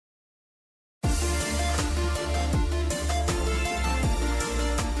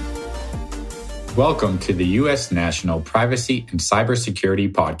Welcome to the U.S. National Privacy and Cybersecurity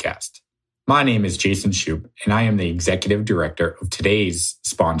Podcast. My name is Jason Shoup, and I am the Executive Director of today's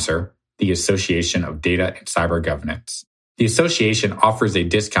sponsor, the Association of Data and Cyber Governance. The association offers a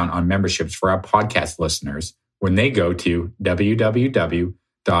discount on memberships for our podcast listeners when they go to www.adcg.org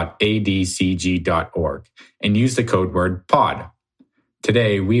and use the code word POD.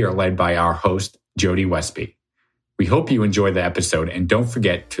 Today, we are led by our host, Jody Westby. We hope you enjoy the episode and don't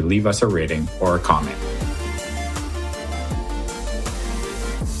forget to leave us a rating or a comment.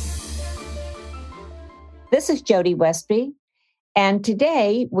 This is Jody Westby, and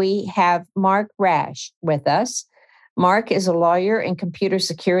today we have Mark Rasch with us. Mark is a lawyer and computer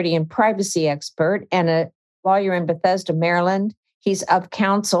security and privacy expert and a lawyer in Bethesda, Maryland. He's of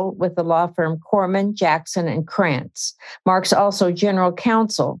counsel with the law firm Corman, Jackson, and Krantz. Mark's also general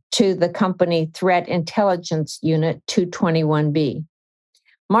counsel to the company Threat Intelligence Unit 221B.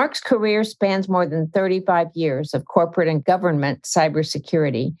 Mark's career spans more than 35 years of corporate and government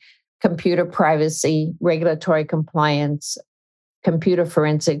cybersecurity, computer privacy, regulatory compliance, computer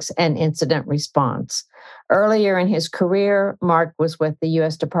forensics, and incident response. Earlier in his career, Mark was with the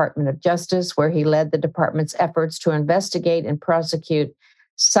U.S. Department of Justice, where he led the department's efforts to investigate and prosecute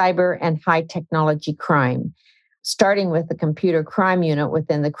cyber and high technology crime, starting with the computer crime unit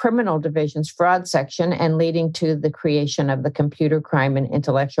within the criminal division's fraud section and leading to the creation of the computer crime and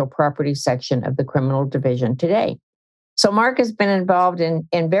intellectual property section of the criminal division today. So Mark has been involved in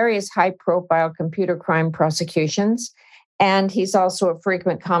various high-profile computer crime prosecutions, and he's also a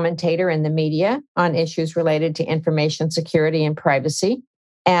frequent commentator in the media on issues related to information security and privacy,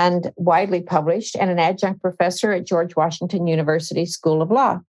 and widely published, and an adjunct professor at George Washington University School of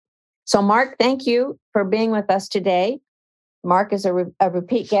Law. So Mark, thank you for being with us today. Mark is a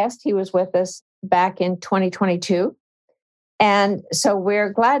repeat guest. He was with us back in 2022. And so we're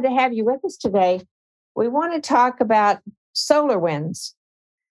glad to have you with us today. We want to talk about SolarWinds.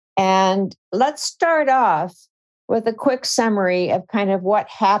 And let's start off with a quick summary of kind of what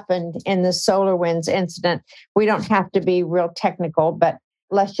happened in the SolarWinds incident. We don't have to be real technical, but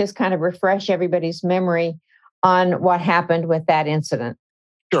let's just kind of refresh everybody's memory on what happened with that incident.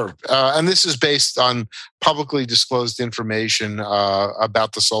 Sure. And this is based on publicly disclosed information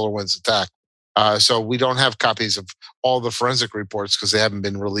about the SolarWinds attack. So we don't have copies of all the forensic reports because they haven't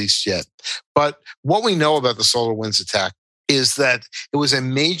been released yet. But what we know about the SolarWinds attack is that it was a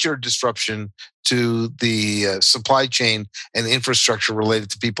major disruption to the supply chain and infrastructure related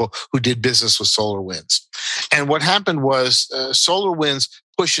to people who did business with SolarWinds. And what happened was SolarWinds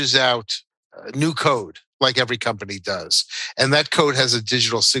pushes out new code like every company does. And that code has a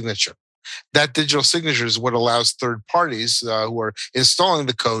digital signature. That digital signature is what allows third parties who are installing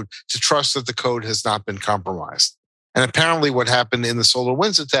the code to trust that the code has not been compromised. And apparently what happened in the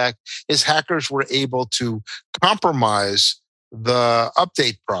SolarWinds attack is hackers were able to compromise the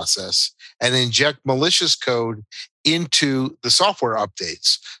update process and inject malicious code into the software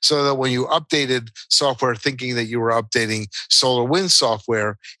updates so that when you updated software thinking that you were updating SolarWinds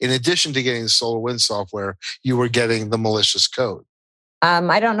software, in addition to getting the SolarWinds software, you were getting the malicious code.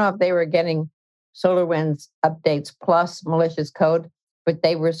 I don't know if they were getting SolarWinds updates plus malicious code, but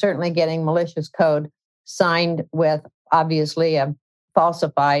they were certainly getting malicious code signed with obviously a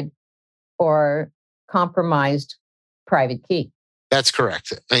falsified or compromised private key. That's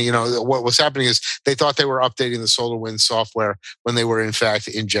correct. And, what was happening is they thought they were updating the SolarWinds software when they were in fact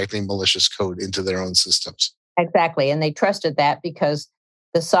injecting malicious code into their own systems. Exactly. And they trusted that because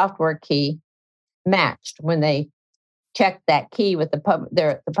the software key matched when they checked that key with the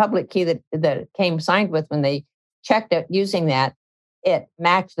public key that came signed with. When they checked it using that, it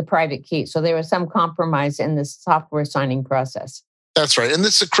matched the private key. So there was some compromise in the software signing process. That's right. And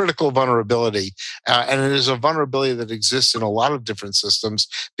this is a critical vulnerability. And it is a vulnerability that exists in a lot of different systems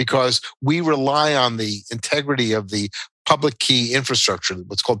because we rely on the integrity of the public key infrastructure,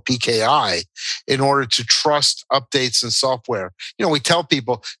 what's called PKI, in order to trust updates in software. We tell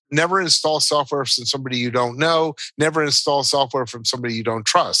people, never install software from somebody you don't know, never install software from somebody you don't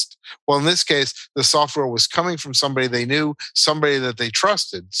trust. Well, in this case, the software was coming from somebody they knew, somebody that they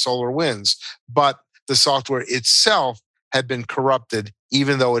trusted, SolarWinds, but the software itself had been corrupted,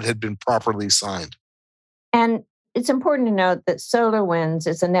 even though it had been properly signed. And it's important to note that SolarWinds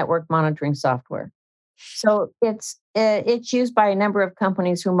is a network monitoring software. So it's used by a number of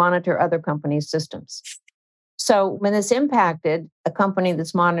companies who monitor other companies' systems. So when this impacted a company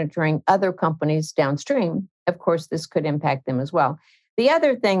that's monitoring other companies downstream, of course, this could impact them as well. The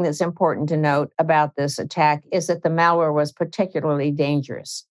other thing that's important to note about this attack is that the malware was particularly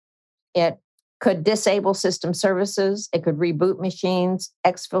dangerous. It could disable system services, it could reboot machines,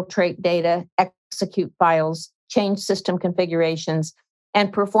 exfiltrate data, execute files, change system configurations,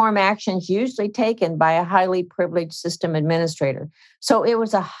 and perform actions usually taken by a highly privileged system administrator. So it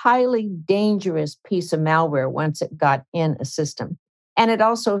was a highly dangerous piece of malware once it got in a system. And it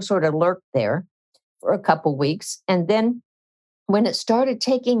also sort of lurked there for a couple weeks. And then when it started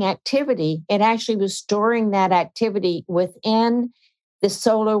taking activity, it actually was storing that activity within the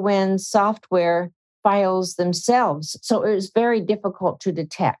SolarWinds software files themselves. So it was very difficult to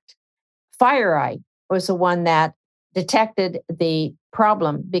detect. FireEye was the one that detected the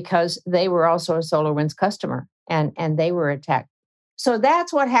problem because they were also a SolarWinds customer and they were attacked. So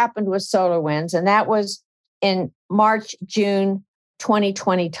that's what happened with SolarWinds. And that was in March, June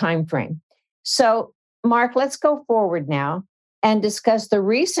 2020 timeframe. So Mark, let's go forward now and discuss the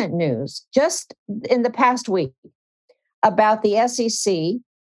recent news just in the past week about the SEC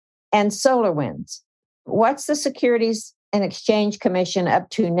and SolarWinds. What's the Securities and Exchange Commission up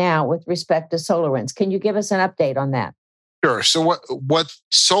to now with respect to SolarWinds? Can you give us an update on that? Sure. So what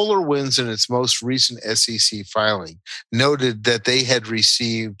SolarWinds in its most recent SEC filing noted that they had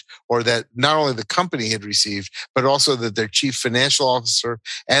received, or that not only the company had received, but also that their chief financial officer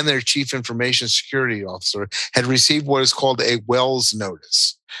and their chief information security officer had received what is called a Wells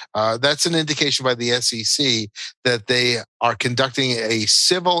notice. That's an indication by the SEC that they are conducting a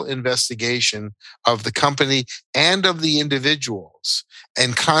civil investigation of the company and of the individuals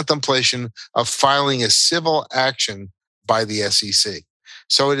in contemplation of filing a civil action by the SEC.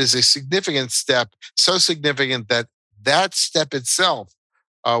 So it is a significant step, so significant that that step itself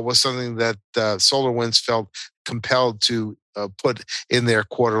was something that SolarWinds felt compelled to put in their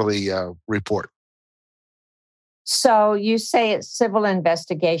quarterly report. So you say it's civil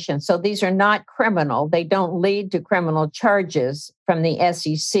investigation. So these are not criminal. They don't lead to criminal charges from the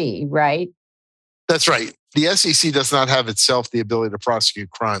SEC, right? That's right. The SEC does not have itself the ability to prosecute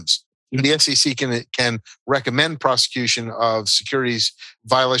crimes. The SEC can recommend prosecution of securities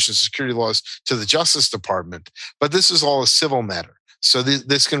violations of security laws to the Justice Department, but this is all a civil matter. So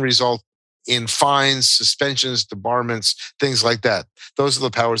this can result in fines, suspensions, debarments, things like that. Those are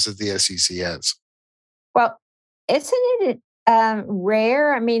the powers that the SEC has. Well, isn't it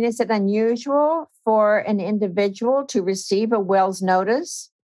rare? I mean, is it unusual for an individual to receive a Wells notice?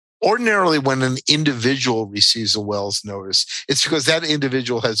 Ordinarily, when an individual receives a Wells notice, it's because that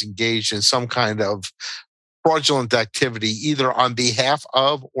individual has engaged in some kind of fraudulent activity, either on behalf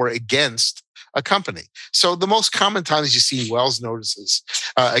of or against a company. So the most common times you see Wells notices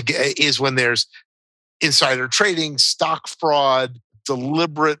is when there's insider trading, stock fraud,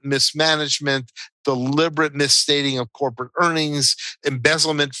 deliberate mismanagement, deliberate misstating of corporate earnings,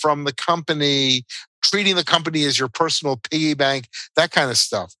 embezzlement from the company, treating the company as your personal piggy bank, that kind of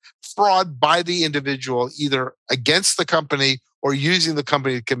stuff. Fraud by the individual, either against the company or using the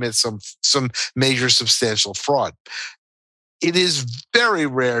company to commit some major substantial fraud. It is very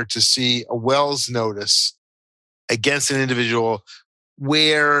rare to see a Wells notice against an individual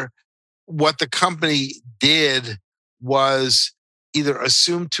where what the company did was either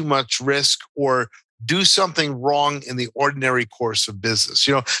assume too much risk or do something wrong in the ordinary course of business.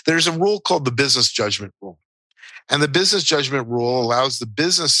 You know, there's a rule called the business judgment rule. And the business judgment rule allows the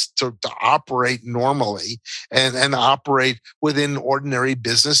business to operate normally and operate within ordinary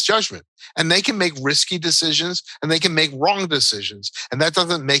business judgment. And they can make risky decisions and they can make wrong decisions. And that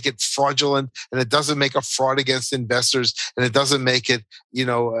doesn't make it fraudulent, and it doesn't make a fraud against investors, and it doesn't make it,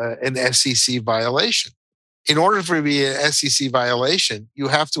 an SEC violation. In order for it to be an SEC violation, you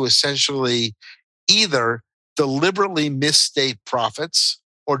have to essentially either deliberately misstate profits,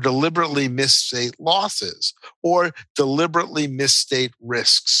 or deliberately misstate losses, or deliberately misstate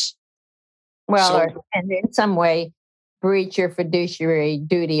risks. Well, and in some way, breach your fiduciary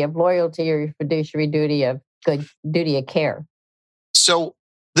duty of loyalty or your fiduciary duty of care. So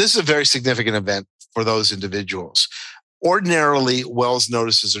this is a very significant event for those individuals. Ordinarily, Wells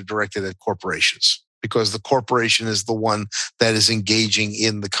notices are directed at corporations, because the corporation is the one that is engaging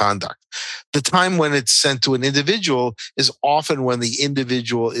in the conduct. The time when it's sent to an individual is often when the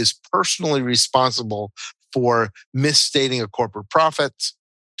individual is personally responsible for misstating a corporate profit,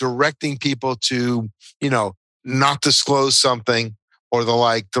 directing people to, not disclose something or the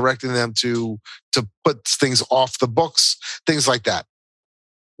like, directing them to put things off the books, things like that.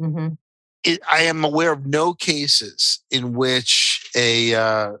 Mm-hmm. I am aware of no cases in which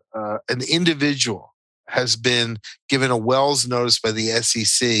an individual has been given a Wells notice by the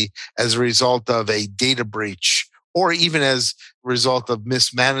SEC as a result of a data breach, or even as a result of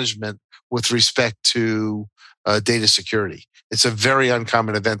mismanagement with respect to data security. It's a very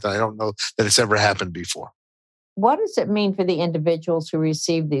uncommon event, and I don't know that it's ever happened before. What does it mean for the individuals who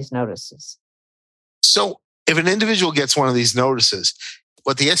receive these notices? So if an individual gets one of these notices,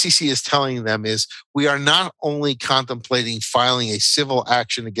 what the SEC is telling them is we are not only contemplating filing a civil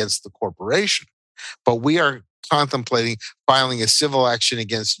action against the corporation, but we are contemplating filing a civil action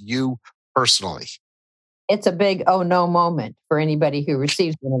against you personally. It's a big oh no moment for anybody who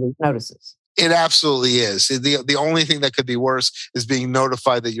receives one of these notices. It absolutely is. The only thing that could be worse is being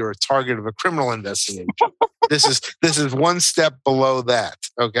notified that you're a target of a criminal investigation. This is one step below that.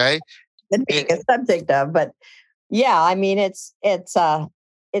 Okay. Being a subject of, but yeah, I mean, it's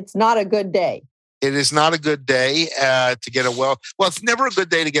not a good day. It is not a good day to get a well, it's never a good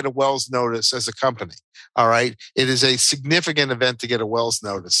day to get a Wells notice as a company. All right. It is a significant event to get a Wells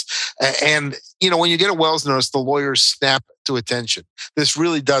notice. And, when you get a Wells notice, the lawyers snap to attention. This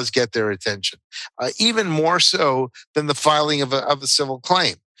really does get their attention, even more so than the filing of a civil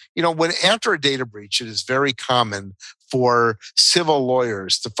claim. When after a data breach, it is very common for civil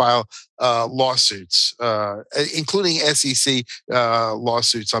lawyers to file lawsuits, including SEC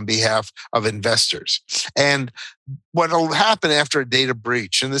lawsuits on behalf of investors. And what will happen after a data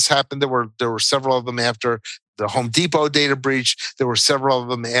breach, and this happened, there were several of them after the Home Depot data breach. There were several of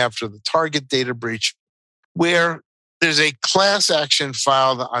them after the Target data breach, where there's a class action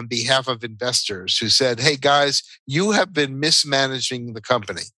filed on behalf of investors who said, hey, guys, you have been mismanaging the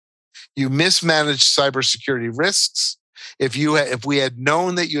company. You mismanaged cybersecurity risks. If we had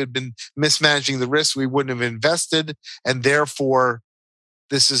known that you had been mismanaging the risks, we wouldn't have invested. And therefore,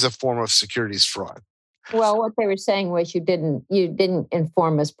 this is a form of securities fraud. Well, what they were saying was you didn't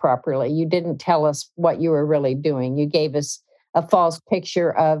inform us properly. You didn't tell us what you were really doing. You gave us a false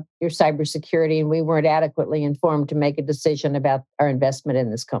picture of your cybersecurity, and we weren't adequately informed to make a decision about our investment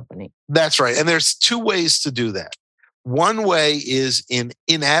in this company. That's right. And there's two ways to do that. One way is in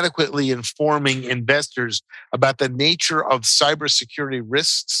inadequately informing investors about the nature of cybersecurity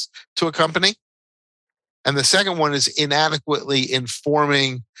risks to a company. And the second one is inadequately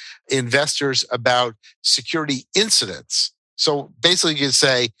informing investors about security incidents. So basically, you can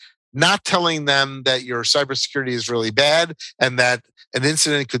say, not telling them that your cybersecurity is really bad and that an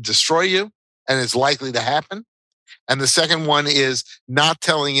incident could destroy you and is likely to happen. And the second one is not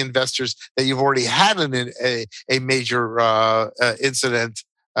telling investors that you've already had a major incident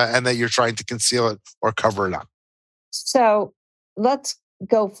and that you're trying to conceal it or cover it up. So let's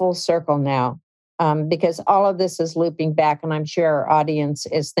go full circle now, because all of this is looping back, and I'm sure our audience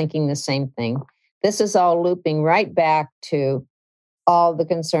is thinking the same thing. This is all looping right back to all the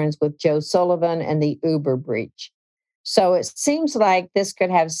concerns with Joe Sullivan and the Uber breach. So it seems like this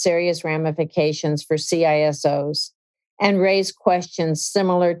could have serious ramifications for CISOs and raise questions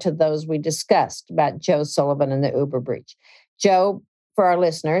similar to those we discussed about Joe Sullivan and the Uber breach. Joe, for our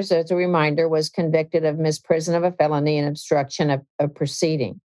listeners, as a reminder, was convicted of misprision of a felony and obstruction of a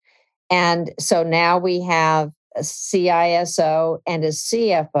proceeding. And so now we have a CISO and a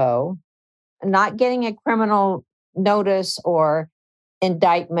CFO not getting a criminal notice or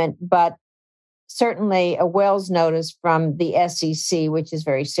indictment, but certainly a Wells notice from the SEC, which is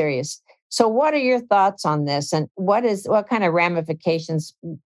very serious. So what are your thoughts on this, and what kind of ramifications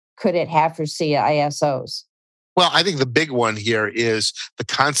could it have for CISOs? Well, I think the big one here is the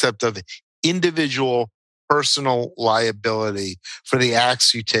concept of individual personal liability for the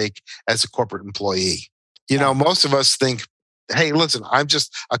acts you take as a corporate employee. Most of us think, hey, listen, I'm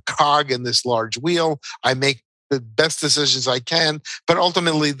just a cog in this large wheel. I make the best decisions I can, but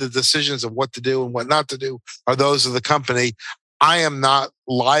ultimately the decisions of what to do and what not to do are those of the company. I am not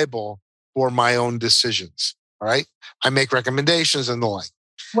liable for my own decisions. All right. I make recommendations and the like.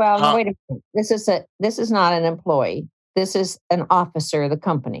 Well, no, wait a minute. This is not an employee. This is an officer of the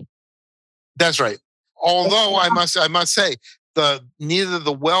company. That's right. Although I must say, neither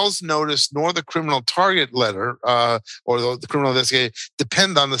the Wells notice nor the criminal target letter or the criminal investigation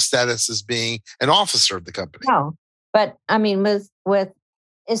depend on the status as being an officer of the company. No, but I mean, with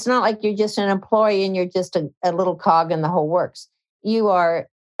it's not like you're just an employee and you're just a little cog in the whole works. You are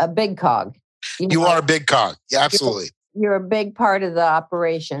a big cog. You are a big cog. Yeah, absolutely. You're a big part of the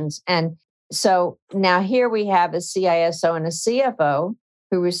operations. And so now here we have a CISO and a CFO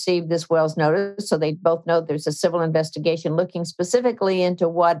who received this Wells notice. So they both know there's a civil investigation looking specifically into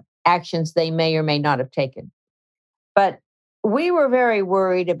what actions they may or may not have taken. But we were very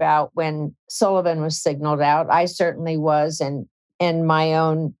worried about when Sullivan was signaled out. I certainly was, and in my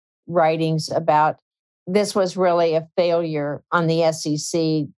own writings about this was really a failure on the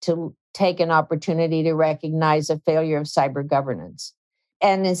SEC to take an opportunity to recognize a failure of cyber governance.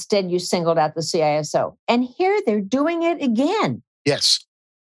 And instead, you singled out the CISO. And here they're doing it again. Yes.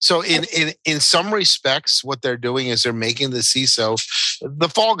 So in some respects, what they're doing is they're making the CISO the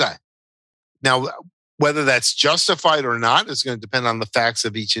fall guy. Now, whether that's justified or not is going to depend on the facts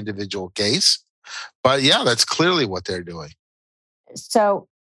of each individual case. But yeah, that's clearly what they're doing. So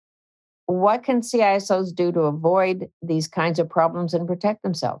what can CISOs do to avoid these kinds of problems and protect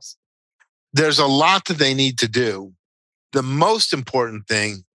themselves? There's a lot that they need to do. The most important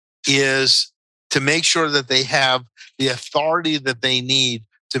thing is to make sure that they have the authority that they need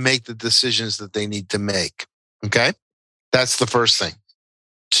to make the decisions that they need to make. Okay? That's the first thing.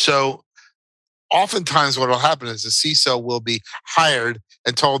 So oftentimes what will happen is the CISO will be hired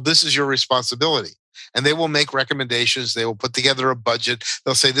and told, this is your responsibility. And they will make recommendations. They will put together a budget.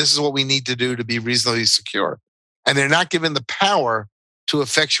 They'll say, this is what we need to do to be reasonably secure. And they're not given the power to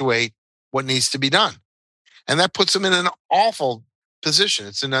effectuate what needs to be done. And that puts them in an awful position.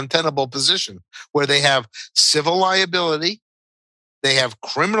 It's an untenable position where they have civil liability, they have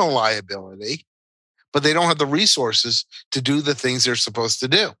criminal liability, but they don't have the resources to do the things they're supposed to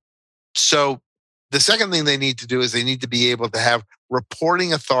do. So the second thing they need to do is they need to be able to have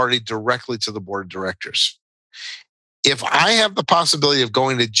reporting authority directly to the board of directors. If I have the possibility of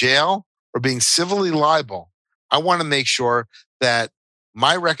going to jail or being civilly liable, I want to make sure that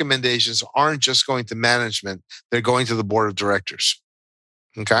my recommendations aren't just going to management, they're going to the board of directors.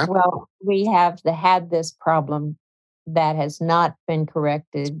 Okay? Well, we have had this problem that has not been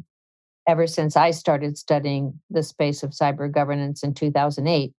corrected ever since I started studying the space of cyber governance in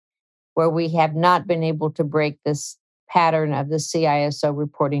 2008, where we have not been able to break this pattern of the CISO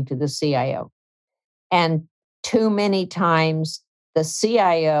reporting to the CIO. And too many times, the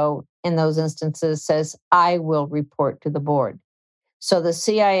CIO in those instances says, I will report to the board. So the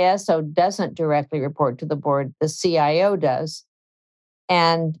CISO doesn't directly report to the board, the CIO does.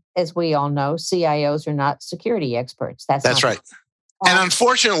 And as we all know, CIOs are not security experts. That's right. And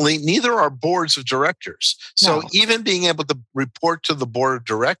unfortunately, neither are boards of directors. So No. even being able to report to the board of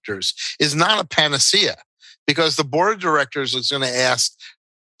directors is not a panacea, because the board of directors is going to ask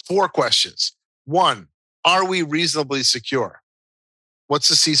 4 questions. 1, are we reasonably secure? What's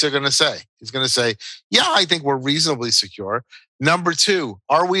the CISO going to say? He's going to say, yeah, I think we're reasonably secure. Number 2,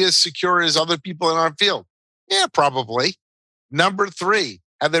 are we as secure as other people in our field? Yeah, probably. Number 3,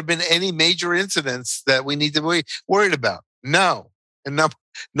 have there been any major incidents that we need to be worried about? No. And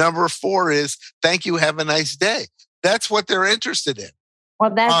number 4 is, thank you, have a nice day. That's what they're interested in.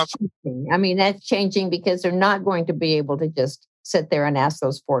 Well, that's changing. I mean, that's changing because they're not going to be able to just sit there and ask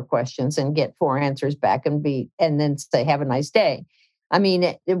those 4 questions and get 4 answers back and then say, have a nice day. I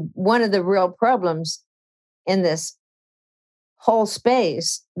mean, one of the real problems in this whole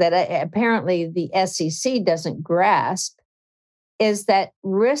space that apparently the SEC doesn't grasp is that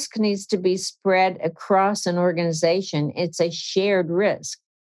risk needs to be spread across an organization. It's a shared risk.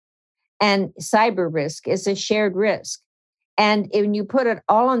 And cyber risk is a shared risk. And when you put it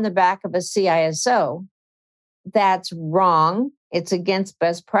all on the back of a CISO, that's wrong. It's against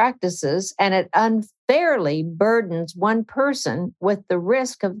best practices, and it unfairly burdens one person with the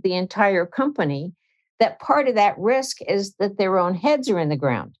risk of the entire company. That part of that risk is that their own heads are in the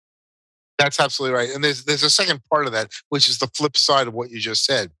ground. That's absolutely right. And there's a second part of that, which is the flip side of what you just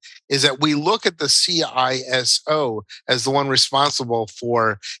said, is that we look at the CISO as the one responsible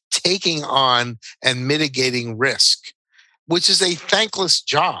for taking on and mitigating risk, which is a thankless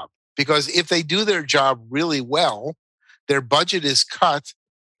job, because if they do their job really well, their budget is cut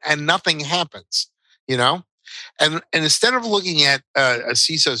and nothing happens, you know? And instead of looking at a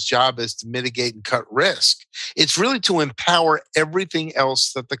CISO's job as to mitigate and cut risk, it's really to empower everything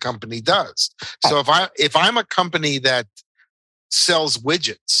else that the company does. So if I'm a company that sells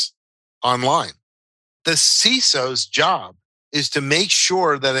widgets online, the CISO's job is to make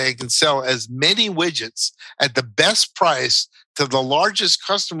sure that I can sell as many widgets at the best price to the largest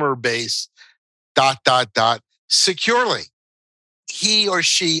customer base, ... securely. He or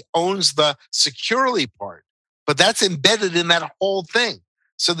she owns the securely part, but that's embedded in that whole thing.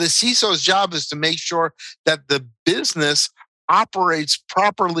 So the CISO's job is to make sure that the business operates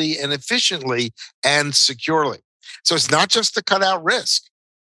properly and efficiently and securely. So it's not just to cut out risk.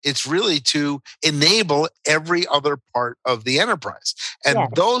 It's really to enable every other part of the enterprise. And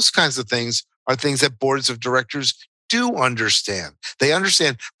those kinds of things are things that boards of directors do understand. They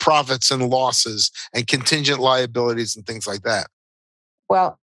understand profits and losses and contingent liabilities and things like that.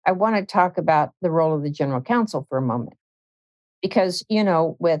 Well, I want to talk about the role of the general counsel for a moment. Because, you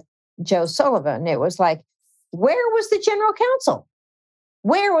know, with Joe Sullivan, it was like, where was the general counsel?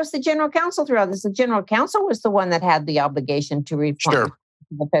 Where was the general counsel throughout this? The general counsel was the one that had the obligation to report to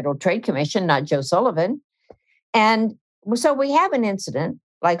the Federal Trade Commission, not Joe Sullivan. And so we have an incident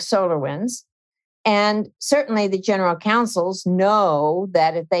like SolarWinds, And certainly the general counsels know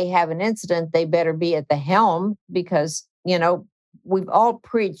that if they have an incident, they better be at the helm because, we've all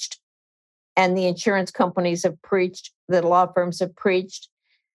preached and the insurance companies have preached, the law firms have preached,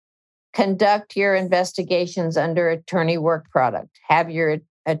 conduct your investigations under attorney work product. Have your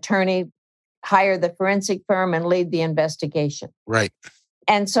attorney hire the forensic firm and lead the investigation. Right.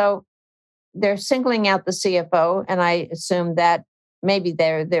 And so they're singling out the CFO, and I assume that maybe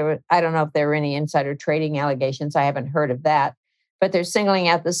I don't know if there were any insider trading allegations. I haven't heard of that. But they're singling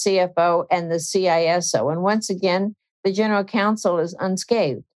out the CFO and the CISO. And once again, the general counsel is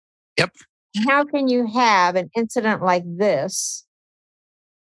unscathed. Yep. How can you have an incident like this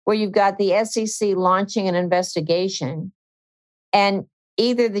where you've got the SEC launching an investigation and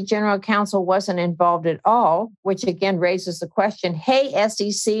either the general counsel wasn't involved at all, which again raises the question, hey,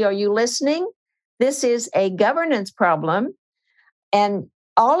 SEC, are you listening? This is a governance problem and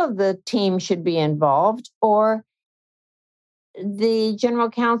all of the team should be involved, or the general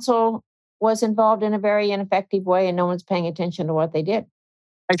counsel was involved in a very ineffective way and no one's paying attention to what they did.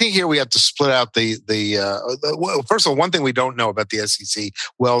 I think here we have to split out well, first of all, one thing we don't know about the SEC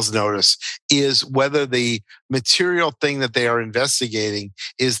Wells notice is whether the material thing that they are investigating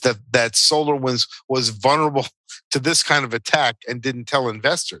is that SolarWinds was vulnerable to this kind of attack and didn't tell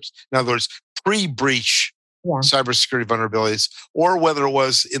investors. In other words, pre-breach cybersecurity vulnerabilities, or whether it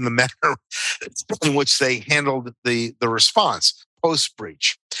was in the manner in which they handled the response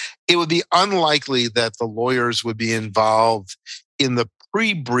post-breach. It would be unlikely that the lawyers would be involved in the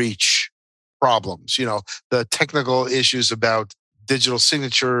pre-breach problems, the technical issues about digital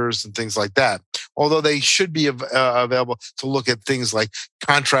signatures and things like that. Although they should be available to look at things like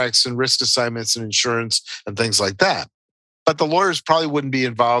contracts and risk assignments and insurance and things like that. But the lawyers probably wouldn't be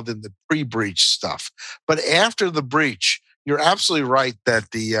involved in the pre-breach stuff. But after the breach, you're absolutely right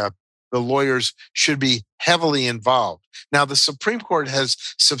that the lawyers should be heavily involved. Now, the Supreme Court has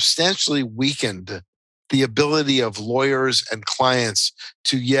substantially weakened the ability of lawyers and clients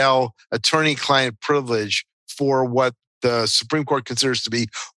to yell attorney-client privilege for what the Supreme Court considers to be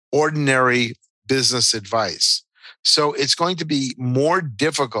ordinary business advice. So it's going to be more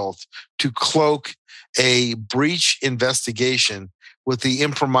difficult to cloak a breach investigation with the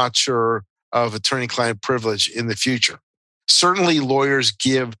imprimatur of attorney-client privilege in the future. Certainly, lawyers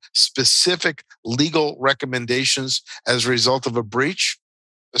give specific legal recommendations as a result of a breach,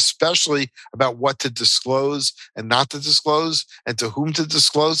 especially about what to disclose and not to disclose and to whom to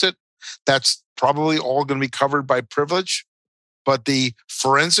disclose it. That's probably all going to be covered by privilege. But the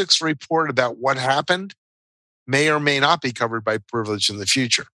forensics report about what happened may or may not be covered by privilege in the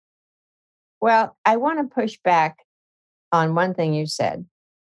future. Well, I want to push back on one thing you said,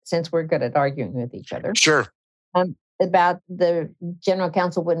 since we're good at arguing with each other. Sure. About the general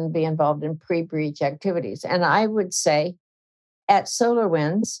counsel wouldn't be involved in pre-breach activities. And I would say at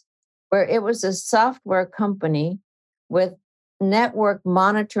SolarWinds, where it was a software company with network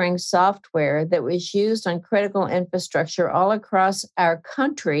monitoring software that was used on critical infrastructure all across our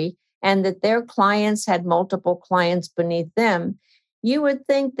country, and that their clients had multiple clients beneath them, you would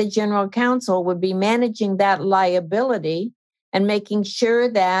think the general counsel would be managing that liability and making sure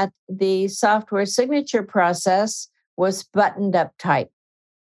that the software signature process was buttoned up tight.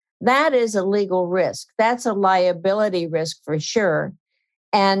 That is a legal risk. That's a liability risk for sure.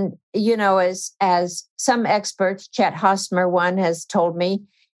 And, as some experts, Chet Hosmer, one, has told me,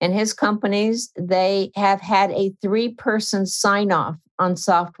 in his companies, they have had a 3-person sign-off on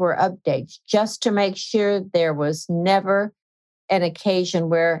software updates just to make sure there was never an occasion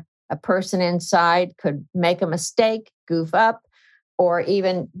where a person inside could make a mistake, goof up, or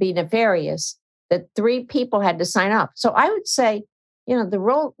even be nefarious. That 3 people had to sign off. So I would say, the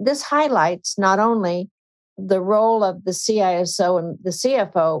role, this highlights not only the role of the CISO and the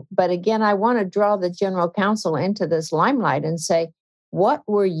CFO, but again, I want to draw the general counsel into this limelight and say, what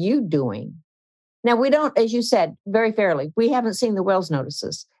were you doing? Now, we don't, as you said, very fairly, we haven't seen the Wells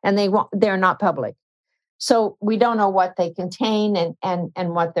notices, and they're not public. So we don't know what they contain and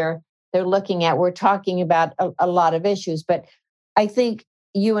what they're looking at. We're talking about a lot of issues, but I think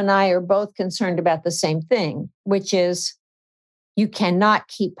you and I are both concerned about the same thing, which is you cannot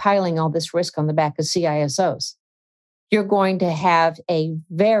keep piling all this risk on the back of CISOs. You're going to have a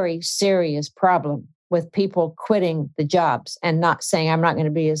very serious problem with people quitting the jobs and not saying, I'm not going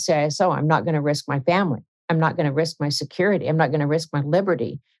to be a CISO. I'm not going to risk my family. I'm not going to risk my security. I'm not going to risk my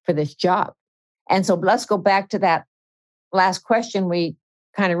liberty for this job. And so let's go back to that last question we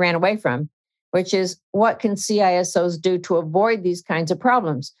kind of ran away from, which is what can CISOs do to avoid these kinds of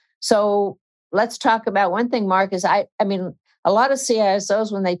problems? So let's talk about one thing, Mark, is A lot of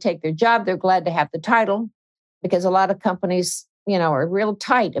CISOs, when they take their job, they're glad to have the title because a lot of companies, are real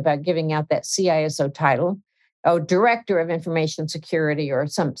tight about giving out that CISO title, Director of Information Security or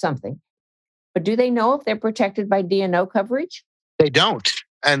something. But do they know if they're protected by D&O coverage? They don't.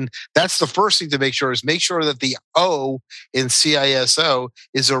 And that's the first thing to make sure that the O in CISO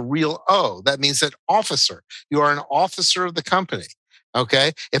is a real O. That means that officer. You are an officer of the company.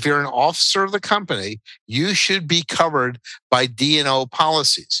 Okay? If you're an officer of the company, you should be covered by D&O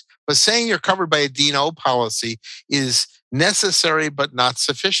policies. But saying you're covered by a D&O policy is necessary but not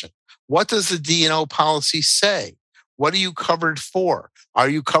sufficient. What does the D&O policy say? What are you covered for? Are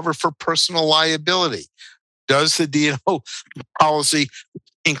you covered for personal liability? Does the D&O policy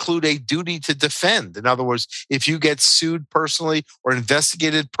include a duty to defend? In other words, if you get sued personally or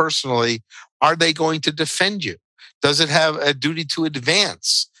investigated personally, are they going to defend you? Does it have a duty to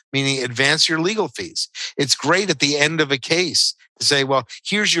advance, meaning advance your legal fees? It's great at the end of a case to say, well,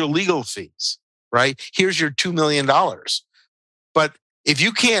 here's your legal fees, right? Here's your $2 million. But if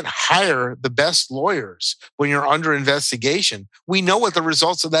you can't hire the best lawyers when you're under investigation, we know what the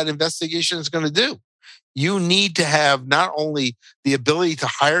results of that investigation is going to do. You need to have not only the ability to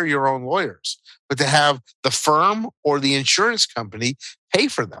hire your own lawyers, but to have the firm or the insurance company pay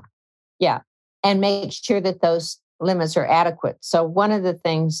for them. Yeah. And make sure that those limits are adequate. So one of the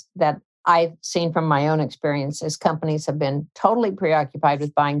things that I've seen from my own experience is companies have been totally preoccupied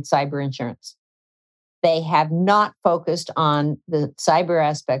with buying cyber insurance. They have not focused on the cyber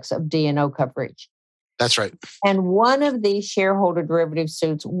aspects of D&O coverage. That's right. And one of these shareholder derivative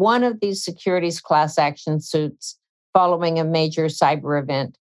suits, one of these securities class action suits following a major cyber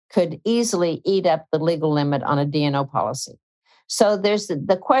event could easily eat up the legal limit on a D&O policy. So there's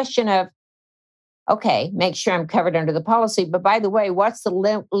the question of, okay, make sure I'm covered under the policy. But by the way, what's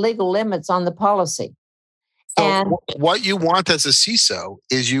the legal limits on the policy? So and what you want as a CISO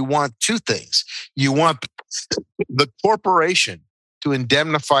is you want two things. You want the corporation to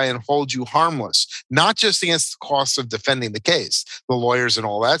indemnify and hold you harmless, not just against the cost of defending the case, the lawyers and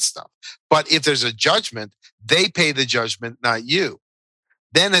all that stuff. But if there's a judgment, they pay the judgment, not you.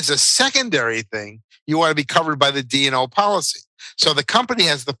 Then as a secondary thing, you want to be covered by the D&O policy. So the company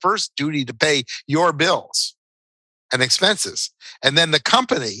has the first duty to pay your bills and expenses. And then the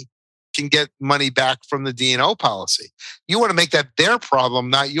company can get money back from the D&O policy. You want to make that their problem,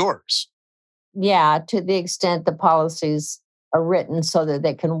 not yours. Yeah, to the extent the policies are written so that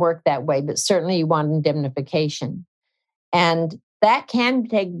they can work that way. But certainly you want indemnification. And that can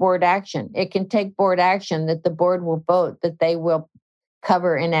take board action. It can take board action that the board will vote that they will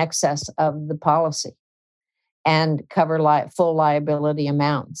cover in excess of the policy and cover full liability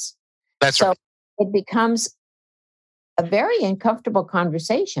amounts. That's right. It becomes a very uncomfortable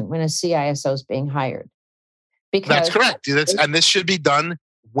conversation when a CISO is being hired. That's correct. And this should be done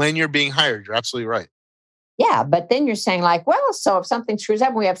when you're being hired. You're absolutely right. Yeah, but then you're saying like, well, so if something screws up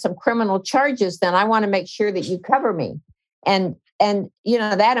and we have some criminal charges, then I want to make sure that you cover me. And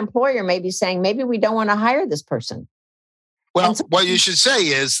that employer may be saying, maybe we don't want to hire this person. Well, what you should say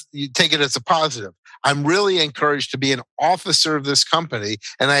is you take it as a positive. I'm really encouraged to be an officer of this company,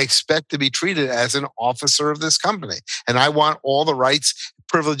 and I expect to be treated as an officer of this company. And I want all the rights,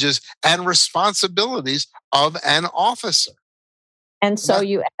 privileges, and responsibilities of an officer. And so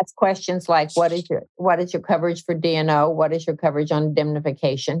you ask questions like, what is your coverage for D&O? What is your coverage on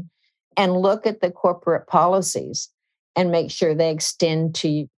indemnification? And look at the corporate policies and make sure they extend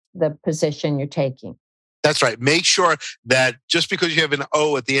to the position you're taking. That's right. Make sure that just because you have an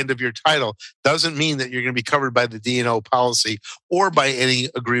O at the end of your title doesn't mean that you're going to be covered by the D&O policy or by any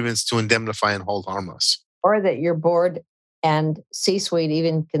agreements to indemnify and hold harmless. Or that your board and C-suite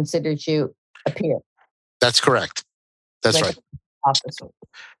even considers you a peer. That's correct. That's right. Officer.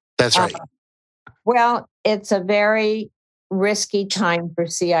 That's right. Well, it's a very risky time for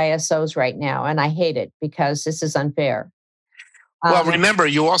CISOs right now, and I hate it because this is unfair. Well, remember,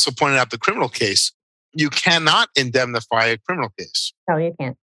 you also pointed out the criminal case. You cannot indemnify a criminal case. No, you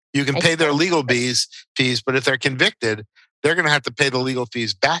can't. You can pay their legal fees, but if they're convicted, they're going to have to pay the legal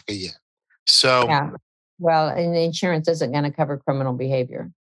fees back again. So, yeah. Well, and the insurance isn't going to cover criminal behavior.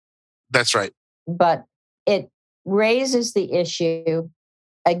 That's right. But it raises the issue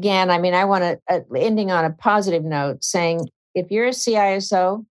again. I mean, I want to ending on a positive note, saying if you're a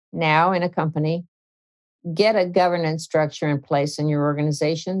CISO now in a company, get a governance structure in place in your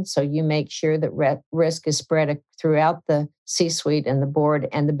organization so you make sure that risk is spread throughout the C-suite and the board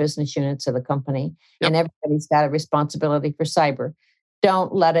and the business units of the company. Yep. And everybody's got a responsibility for cyber.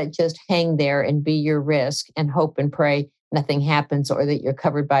 Don't let it just hang there and be your risk and hope and pray nothing happens or that you're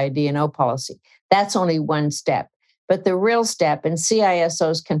covered by a D&O policy. That's only one step. But the real step, and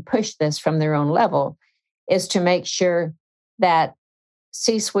CISOs can push this from their own level, is to make sure that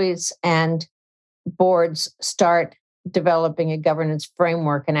C-suites and boards start developing a governance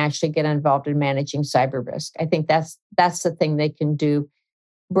framework and actually get involved in managing cyber risk. I think that's the thing they can do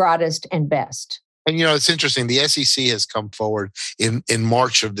broadest and best. And, it's interesting. The SEC has come forward in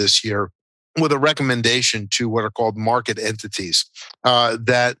March of this year with a recommendation to what are called market entities,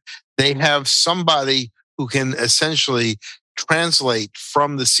 that they have somebody who can essentially translate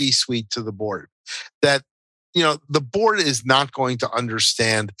from the C-suite to the board. That, the board is not going to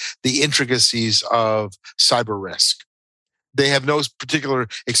understand the intricacies of cyber risk. They have no particular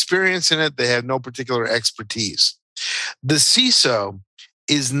experience in it. They have no particular expertise. The CISO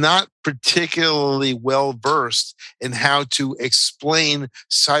is not particularly well versed in how to explain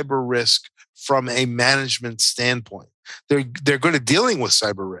cyber risk from a management standpoint. They're good at dealing with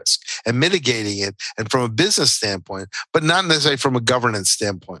cyber risk and mitigating it, and from a business standpoint, but not necessarily from a governance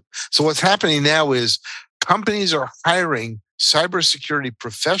standpoint. So what's happening now is companies are hiring cybersecurity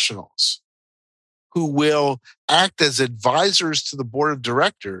professionals who will act as advisors to the board of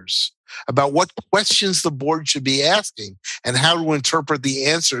directors about what questions the board should be asking and how to interpret the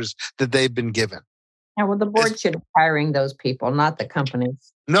answers that they've been given. Yeah, well, the board should be hiring those people, not the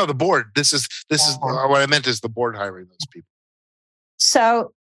companies. No, the board. This is what I meant is the board hiring those people.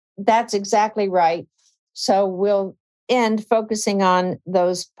 So that's exactly right. So we'll end focusing on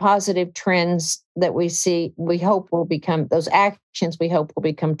those positive trends that we see, we hope will become, those actions we hope will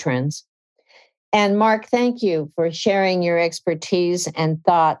become trends. And Mark, thank you for sharing your expertise and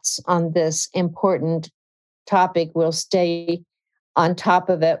thoughts on this important topic. We'll stay on top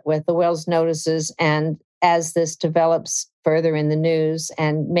of it with the Wells notices, and as this develops further in the news,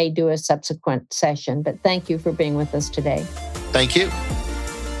 and may do a subsequent session. But thank you for being with us today. Thank you.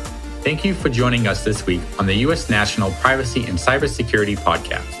 Thank you for joining us this week on the U.S. National Privacy and Cybersecurity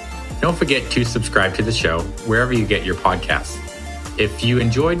Podcast. Don't forget to subscribe to the show wherever you get your podcasts. If you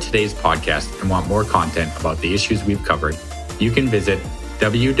enjoyed today's podcast and want more content about the issues we've covered, you can visit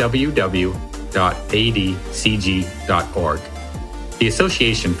www.adcg.org. The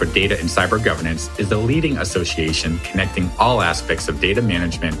Association for Data and Cyber Governance is the leading association connecting all aspects of data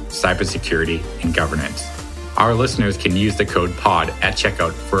management, cybersecurity, and governance. Our listeners can use the code POD at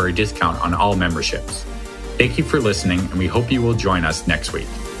checkout for a discount on all memberships. Thank you for listening, and we hope you will join us next week.